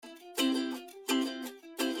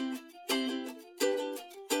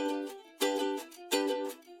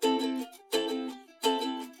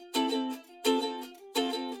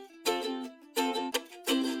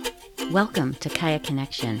Welcome to Kaya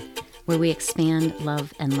Connection, where we expand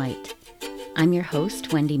love and light. I'm your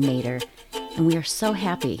host, Wendy Mader, and we are so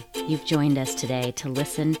happy you've joined us today to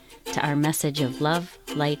listen to our message of love,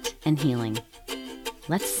 light, and healing.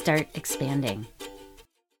 Let's start expanding.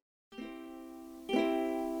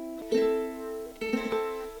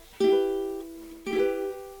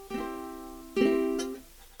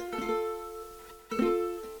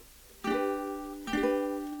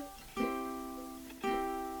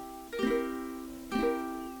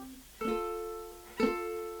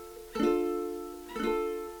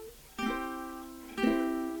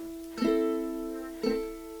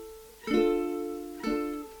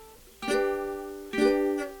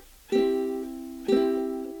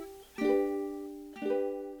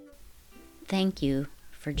 Thank you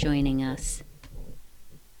for joining us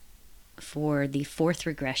for the fourth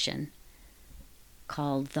regression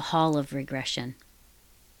called the Hall of Regression.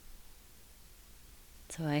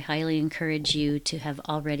 So I highly encourage you to have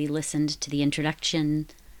already listened to the introduction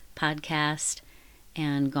podcast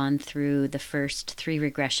and gone through the first three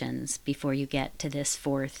regressions before you get to this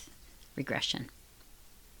fourth regression.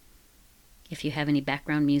 If you have any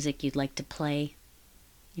background music you'd like to play,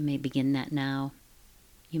 you may begin that now.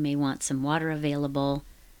 You may want some water available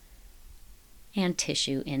and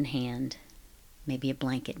tissue in hand, maybe a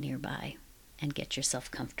blanket nearby, and get yourself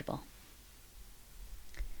comfortable.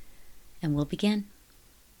 And we'll begin.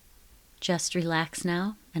 Just relax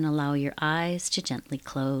now and allow your eyes to gently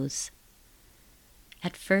close.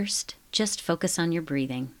 At first, just focus on your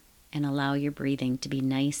breathing and allow your breathing to be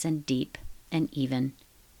nice and deep and even.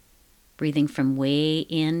 Breathing from way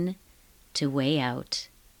in to way out.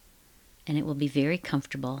 And it will be very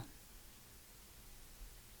comfortable.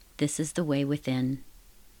 This is the way within.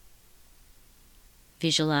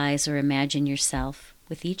 Visualize or imagine yourself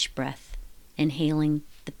with each breath, inhaling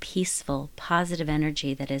the peaceful, positive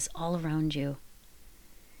energy that is all around you.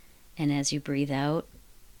 And as you breathe out,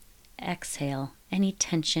 exhale any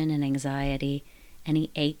tension and anxiety,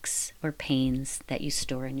 any aches or pains that you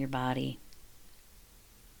store in your body.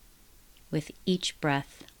 With each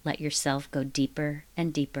breath, let yourself go deeper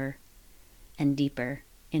and deeper and deeper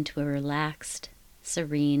into a relaxed,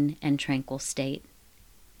 serene, and tranquil state.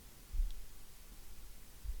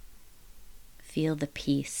 Feel the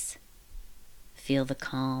peace. Feel the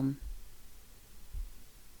calm.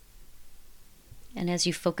 And as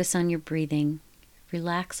you focus on your breathing,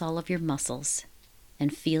 relax all of your muscles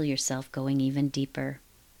and feel yourself going even deeper.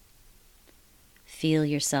 Feel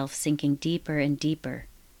yourself sinking deeper and deeper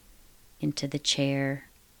into the chair.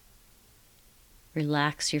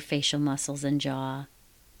 Relax your facial muscles and jaw.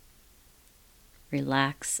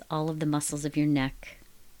 Relax all of the muscles of your neck.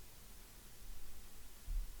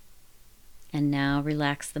 And now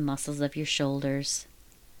relax the muscles of your shoulders.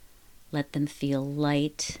 Let them feel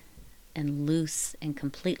light and loose and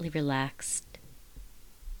completely relaxed.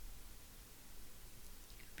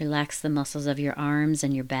 Relax the muscles of your arms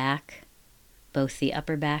and your back, both the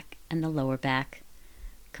upper back and the lower back,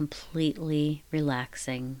 completely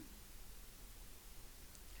relaxing.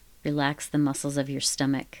 Relax the muscles of your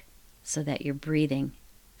stomach so that your breathing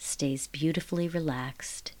stays beautifully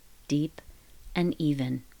relaxed, deep, and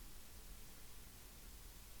even.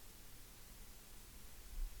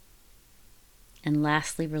 And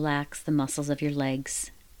lastly, relax the muscles of your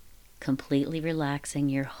legs, completely relaxing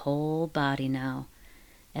your whole body now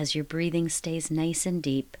as your breathing stays nice and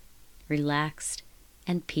deep, relaxed,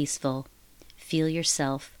 and peaceful. Feel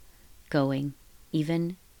yourself going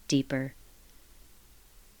even deeper.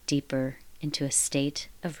 Deeper into a state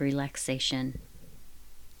of relaxation,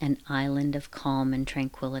 an island of calm and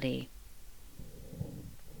tranquility.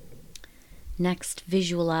 Next,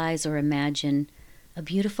 visualize or imagine a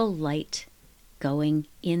beautiful light going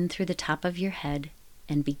in through the top of your head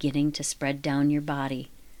and beginning to spread down your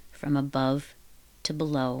body from above to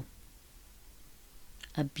below.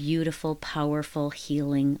 A beautiful, powerful,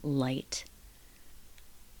 healing light.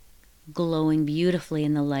 Glowing beautifully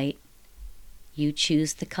in the light, you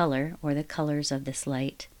choose the color or the colors of this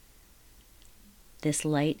light. This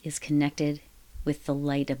light is connected with the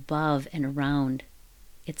light above and around.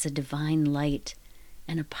 It's a divine light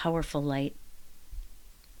and a powerful light,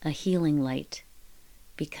 a healing light,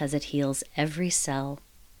 because it heals every cell,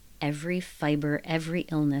 every fiber, every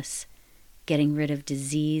illness, getting rid of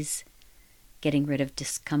disease, getting rid of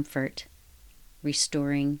discomfort,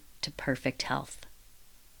 restoring to perfect health.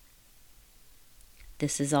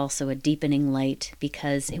 This is also a deepening light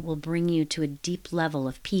because it will bring you to a deep level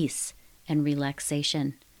of peace and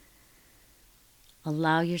relaxation.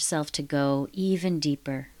 Allow yourself to go even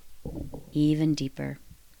deeper, even deeper.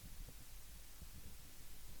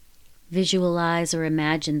 Visualize or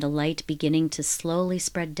imagine the light beginning to slowly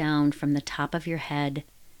spread down from the top of your head,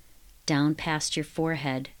 down past your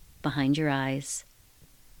forehead, behind your eyes,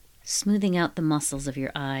 smoothing out the muscles of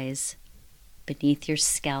your eyes, beneath your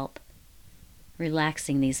scalp,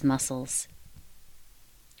 relaxing these muscles,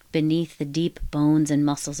 beneath the deep bones and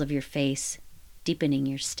muscles of your face, deepening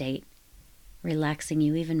your state, relaxing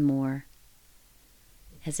you even more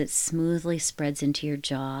as it smoothly spreads into your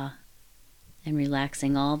jaw and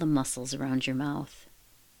relaxing all the muscles around your mouth.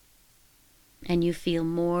 And you feel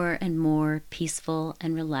more and more peaceful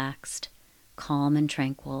and relaxed, calm and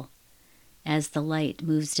tranquil as the light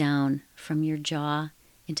moves down from your jaw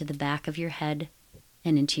into the back of your head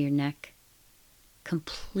and into your neck,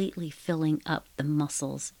 completely filling up the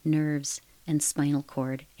muscles, nerves, and spinal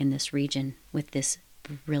cord in this region with this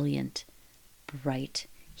brilliant, bright,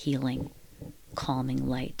 healing, calming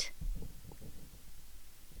light.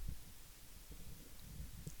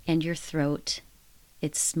 And your throat,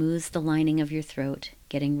 it smooths the lining of your throat,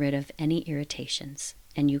 getting rid of any irritations,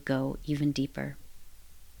 and you go even deeper.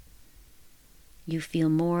 You feel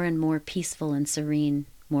more and more peaceful and serene,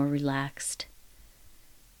 more relaxed,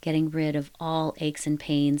 getting rid of all aches and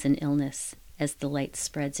pains and illness as the light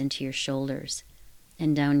spreads into your shoulders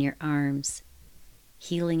and down your arms,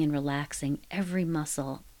 healing and relaxing every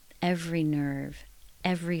muscle, every nerve,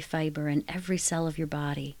 every fiber, and every cell of your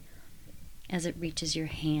body as it reaches your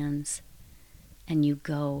hands and you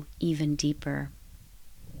go even deeper.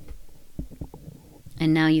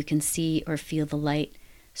 And now you can see or feel the light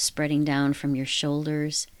spreading down from your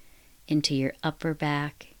shoulders into your upper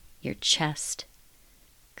back, your chest,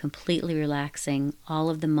 completely relaxing all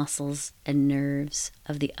of the muscles and nerves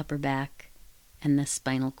of the upper back and the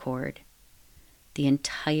spinal cord. The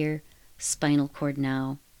entire spinal cord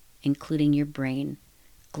now, including your brain,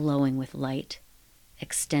 glowing with light,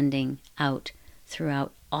 extending out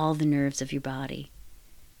throughout all the nerves of your body,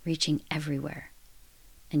 reaching everywhere,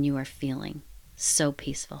 and you are feeling so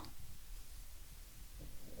peaceful.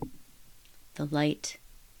 The light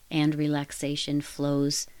and relaxation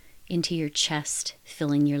flows into your chest,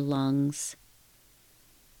 filling your lungs.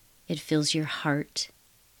 It fills your heart,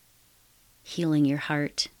 healing your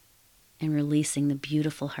heart and releasing the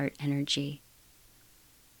beautiful heart energy.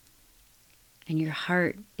 And your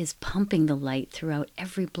heart is pumping the light throughout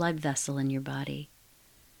every blood vessel in your body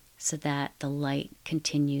so that the light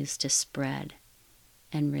continues to spread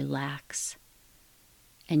and relax.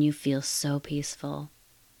 And you feel so peaceful,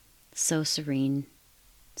 so serene,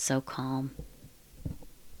 so calm.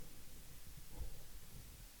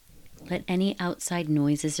 Let any outside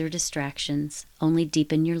noises or distractions only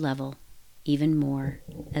deepen your level even more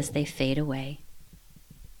as they fade away.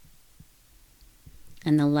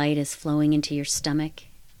 And the light is flowing into your stomach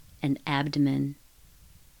and abdomen,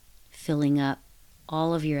 filling up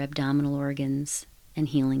all of your abdominal organs and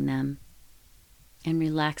healing them, and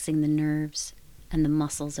relaxing the nerves and the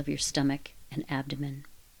muscles of your stomach and abdomen.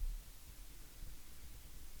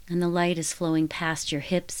 And the light is flowing past your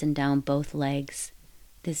hips and down both legs.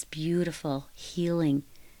 This beautiful, healing,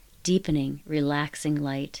 deepening, relaxing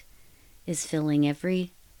light is filling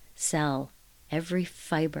every cell, every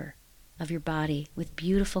fiber of your body with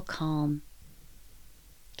beautiful calm,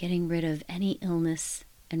 getting rid of any illness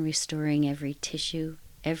and restoring every tissue,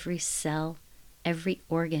 every cell, every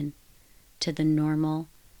organ to the normal,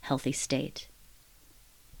 healthy state.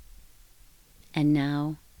 And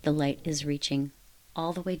now the light is reaching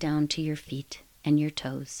all the way down to your feet and your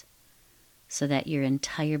toes, so that your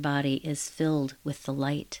entire body is filled with the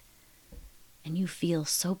light, and you feel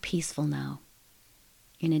so peaceful now,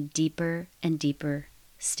 in a deeper and deeper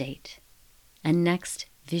state. And next,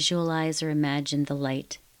 visualize or imagine the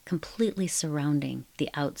light completely surrounding the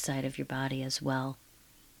outside of your body as well,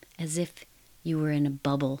 as if you were in a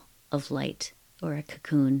bubble of light or a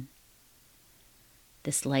cocoon.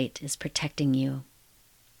 This light is protecting you.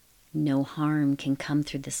 No harm can come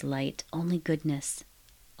through this light, only goodness,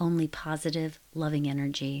 only positive, loving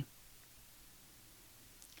energy.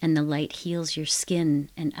 And the light heals your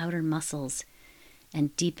skin and outer muscles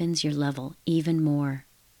and deepens your level even more.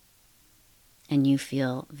 And you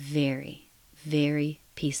feel very, very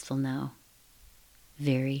peaceful now,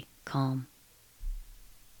 very calm.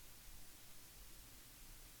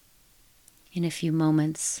 In a few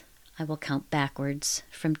moments, I will count backwards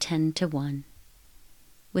from 10 to 1.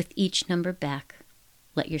 With each number back,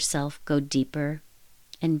 let yourself go deeper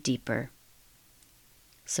and deeper.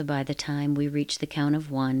 So by the time we reach the count of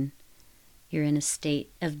 1, you're in a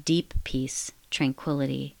state of deep peace,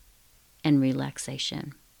 tranquility, and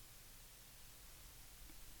relaxation.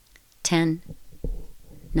 10,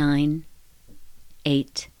 9,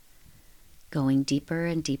 8, going deeper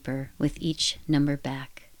and deeper with each number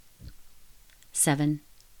back. 7,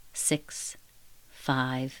 6,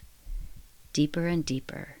 5, deeper and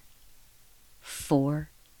deeper. 4,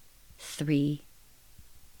 3,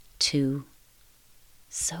 2,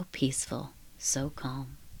 so peaceful, so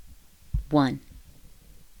calm. 1.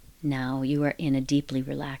 Now you are in a deeply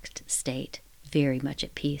relaxed state, very much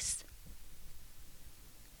at peace.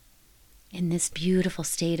 In this beautiful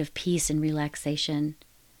state of peace and relaxation,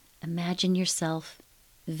 imagine yourself,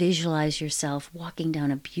 visualize yourself walking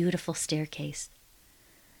down a beautiful staircase,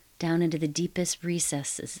 down into the deepest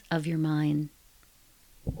recesses of your mind.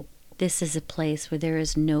 This is a place where there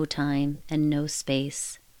is no time and no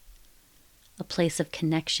space, a place of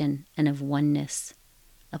connection and of oneness,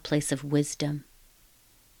 a place of wisdom,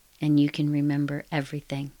 and you can remember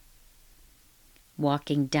everything.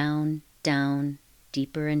 Walking down, down,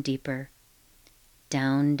 deeper and deeper,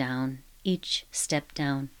 down, down, each step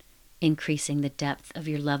down, increasing the depth of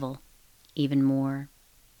your level even more.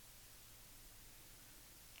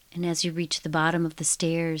 And as you reach the bottom of the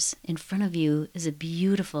stairs, in front of you is a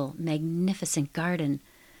beautiful, magnificent garden,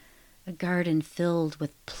 a garden filled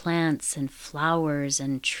with plants and flowers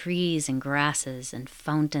and trees and grasses and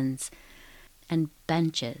fountains and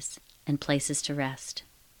benches and places to rest.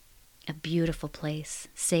 A beautiful place,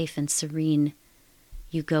 safe and serene.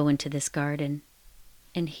 You go into this garden,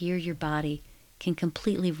 and here your body can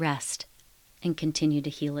completely rest and continue to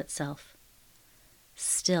heal itself,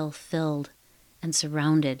 still filled and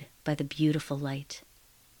surrounded by the beautiful light.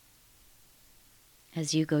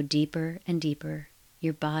 As you go deeper and deeper,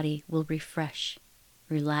 your body will refresh,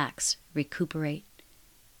 relax, recuperate,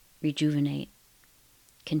 rejuvenate,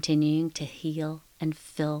 continuing to heal and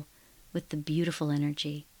fill with the beautiful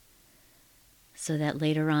energy, so that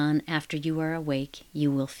later on, after you are awake, you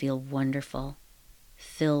will feel wonderful,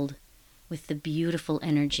 filled with the beautiful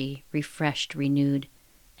energy, refreshed, renewed,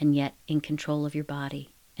 and yet in control of your body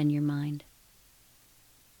and your mind.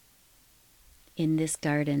 In this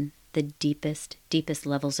garden, the deepest, deepest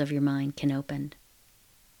levels of your mind can open.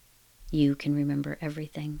 You can remember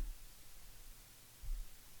everything.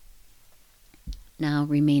 Now,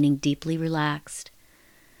 remaining deeply relaxed,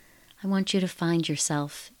 I want you to find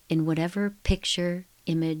yourself in whatever picture,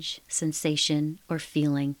 image, sensation, or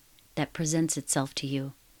feeling that presents itself to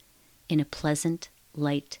you in a pleasant,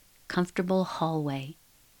 light, comfortable hallway.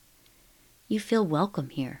 You feel welcome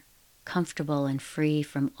here, comfortable and free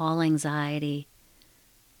from all anxiety.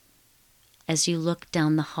 As you look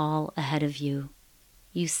down the hall ahead of you,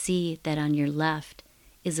 you see that on your left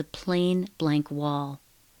is a plain blank wall,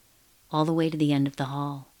 all the way to the end of the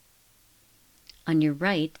hall. On your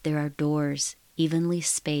right, there are doors, evenly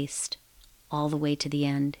spaced, all the way to the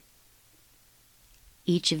end.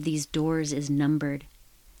 Each of these doors is numbered,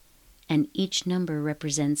 and each number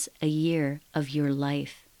represents a year of your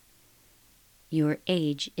life, your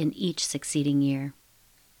age in each succeeding year.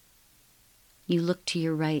 You look to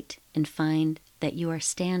your right and find that you are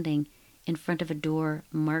standing in front of a door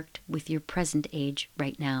marked with your present age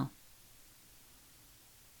right now.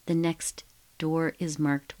 The next door is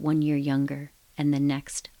marked 1 year younger, and the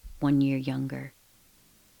next 1 year younger.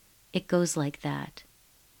 It goes like that,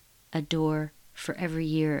 a door for every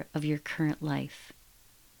year of your current life.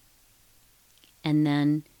 And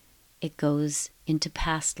then it goes into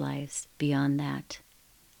past lives beyond that,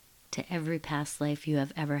 to every past life you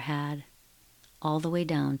have ever had, all the way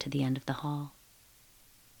down to the end of the hall.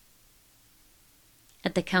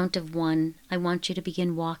 At the count of 1, I want you to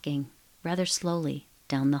begin walking rather slowly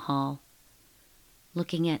down the hall,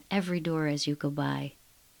 looking at every door as you go by,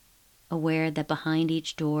 aware that behind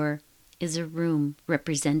each door is a room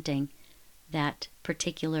representing that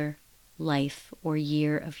particular life or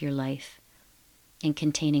year of your life, and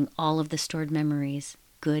containing all of the stored memories,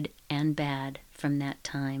 good and bad, from that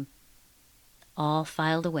time, all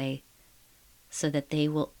filed away so that they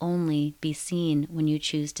will only be seen when you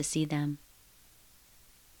choose to see them.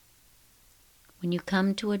 When you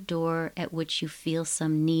come to a door at which you feel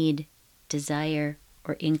some need, desire,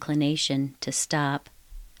 or inclination to stop,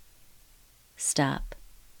 stop.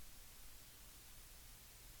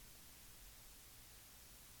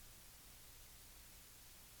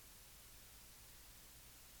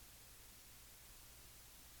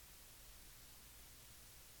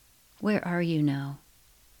 Where are you now?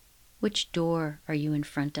 Which door are you in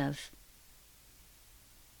front of?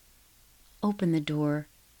 Open the door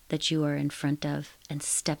that you are in front of and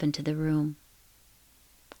step into the room.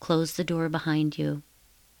 Close the door behind you.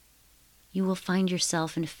 You will find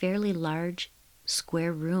yourself in a fairly large,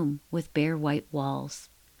 square room with bare white walls.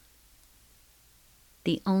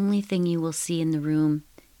 The only thing you will see in the room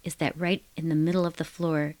is that right in the middle of the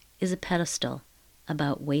floor is a pedestal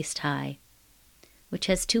about waist high, which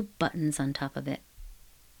has 2 buttons on top of it,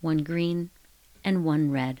 one green and one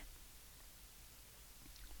red.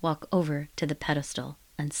 Walk over to the pedestal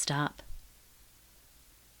and stop.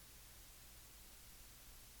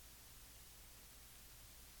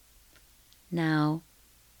 Now,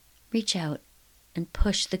 reach out and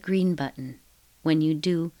push the green button. When you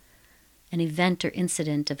do, an event or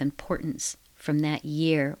incident of importance from that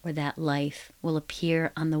year or that life will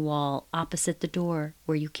appear on the wall opposite the door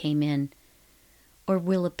where you came in, or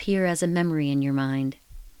will appear as a memory in your mind.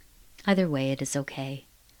 Either way, it is okay.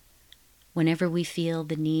 Whenever we feel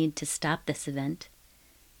the need to stop this event,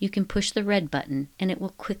 you can push the red button and it will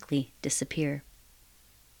quickly disappear.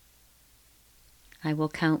 I will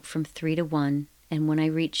count from 3 to 1, and when I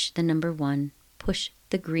reach the number 1, push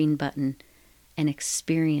the green button and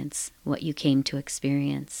experience what you came to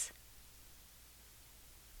experience.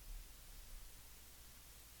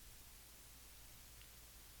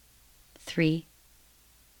 3,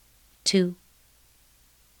 2,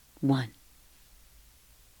 1.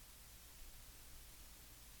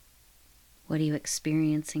 What are you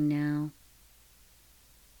experiencing now?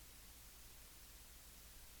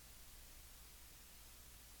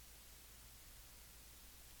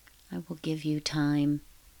 I will give you time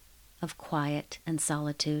of quiet and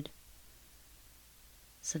solitude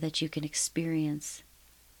so that you can experience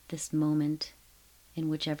this moment in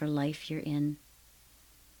whichever life you're in,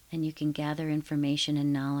 and you can gather information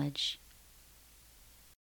and knowledge.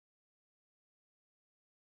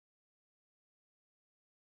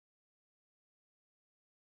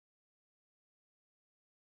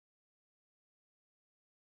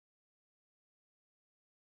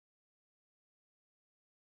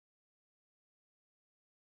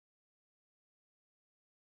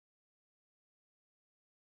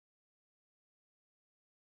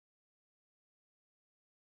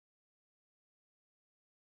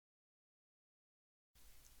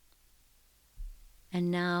 And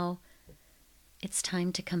now it's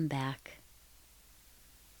time to come back.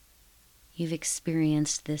 You've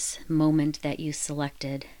experienced this moment that you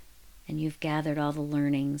selected, and you've gathered all the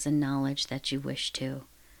learnings and knowledge that you wish to.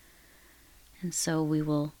 And so we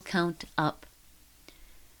will count up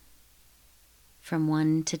from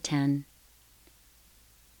 1 to 10.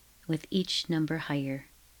 With each number higher,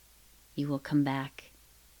 you will come back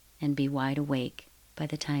and be wide awake by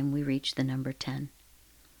the time we reach the number 10.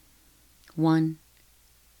 1,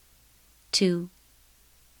 2,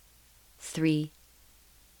 3,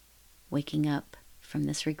 waking up from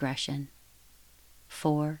this regression.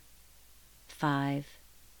 4, 5,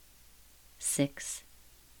 6,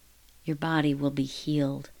 your body will be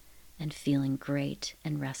healed and feeling great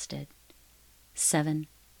and rested. 7,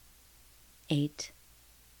 8,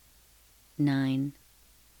 9,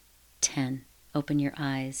 10. Open your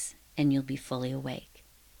eyes and you'll be fully awake.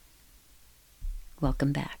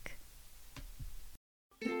 Welcome back.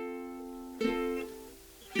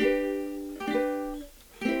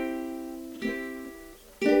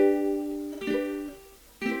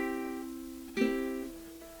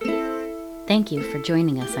 Thank you for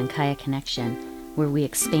joining us on Kaya Connection, where we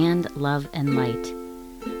expand love and light.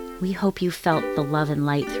 We hope you felt the love and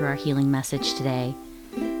light through our healing message today.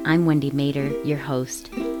 I'm Wendy Mader, your host,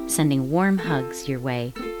 sending warm hugs your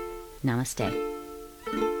way. Namaste.